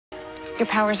Your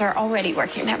powers are already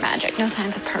working their magic. No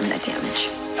signs of permanent damage.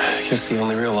 I guess the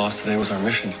only real loss today was our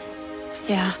mission.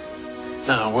 Yeah.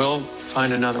 No, we'll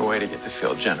find another way to get the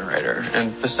field generator.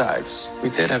 And besides, we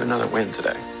did have another win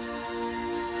today.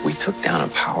 We took down a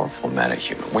powerful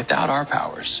metahuman without our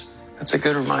powers. That's a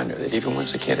good reminder that even when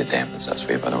Cicada dampens us,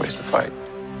 we have other ways to fight.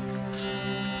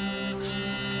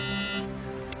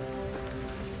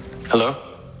 Hello?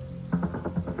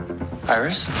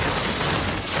 Iris?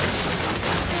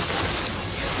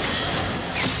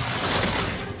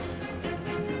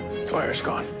 So Iris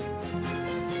gone.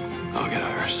 I'll get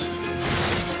Iris.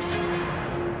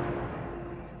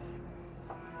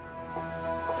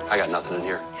 I got nothing in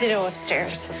here. Ditto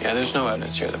upstairs. Yeah, there's no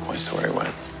evidence here that points to where he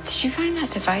went. Did you find that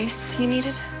device you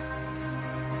needed?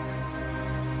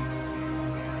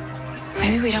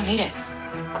 Maybe we don't need it.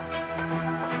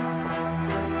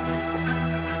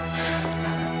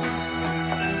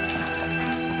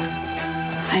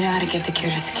 I know how to give the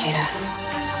cure to Cicada.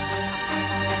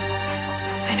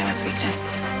 I know his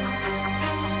weakness.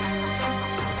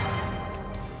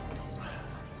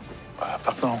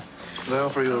 Pardon. Could I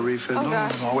offer you a refill? Oh, no,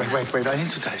 gosh. no, wait. I need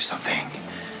to tell you something.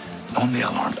 Don't be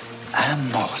alarmed. I'm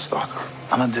not a stalker.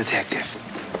 I'm a detective.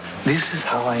 This is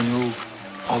how I knew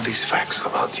all these facts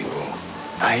about you.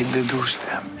 I deduced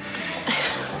them.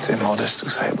 It's immodest to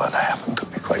say, but I happen to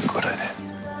be quite good at it.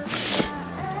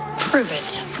 Prove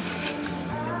it.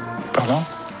 Pardon?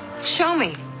 Show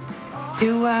me.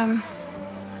 Do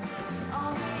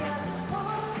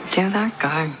that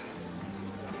guy.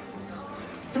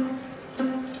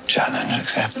 Challenge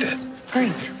accepted.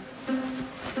 Great.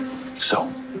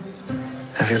 So,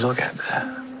 if you look at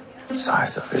the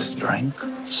size of his drink,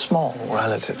 small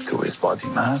relative to his body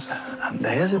mass, and the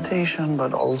hesitation,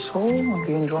 but also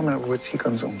the enjoyment with which he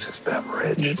consumes his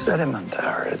beverage, it's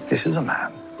elementary. This is a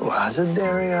man who has a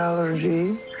dairy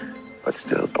allergy, but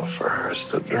still prefers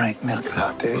to drink milk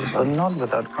lattes, but not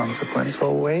without consequence.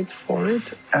 So wait for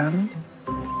it, and...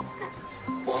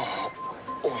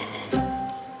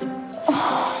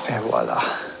 Et voila.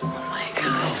 Oh my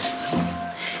God.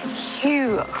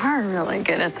 You are really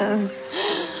good at this.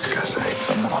 Like I say, it's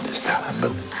a modest talent,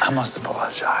 but I must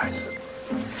apologize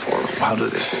for, how do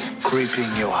they say,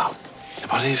 creeping you out.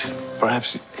 But if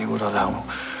perhaps you would allow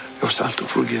yourself to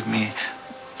forgive me,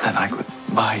 then I could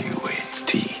buy you a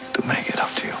tea to make it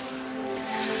up to you.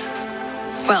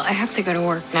 Well, I have to go to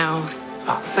work now.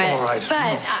 But, all right.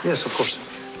 But yes, of course.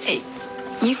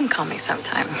 You can call me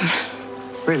sometime.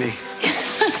 Really?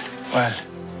 Well.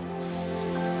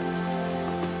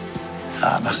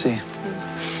 Merci.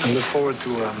 I look forward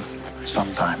to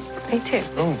sometime. Me too.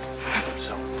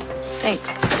 So.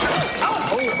 Thanks.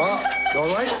 You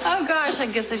all right? Oh gosh, I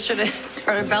guess I should have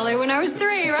started ballet when I was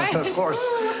 3, right? Of course.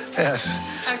 Yes.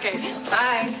 Okay.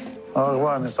 Bye. Au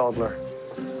revoir, Miss Adler.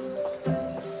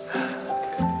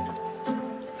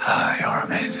 You're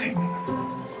amazing.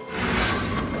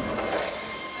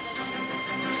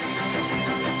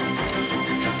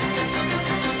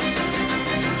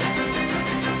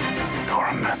 You're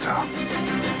a meta.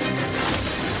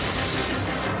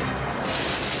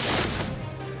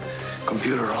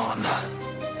 Computer on.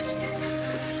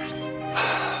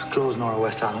 Close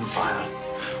Northwest Allen file.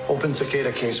 Open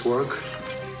Cicada casework.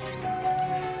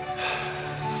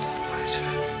 Right.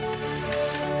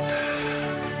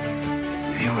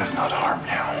 He will not harm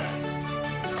you.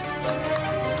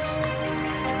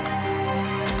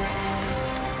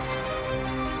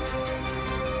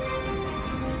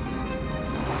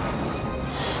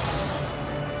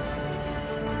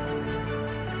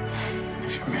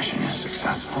 If your mission is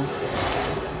successful,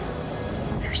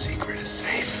 your secret is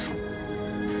safe.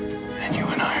 And you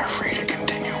and I are free to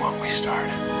continue what we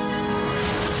started.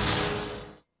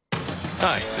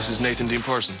 Hi, this is Nathan Dean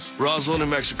Parsons. Roswell, New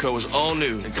Mexico is all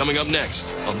new and coming up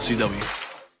next on the CW.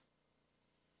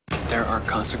 There are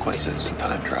consequences to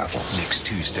time travel. Next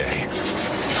Tuesday.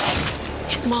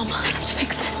 It's Mom. I have to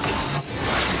fix this.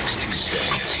 Next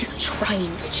Tuesday. I'm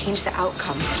trying to change the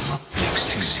outcome.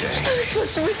 Next Tuesday. I was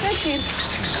supposed to protect you.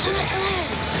 Next Tuesday. Come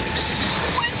on.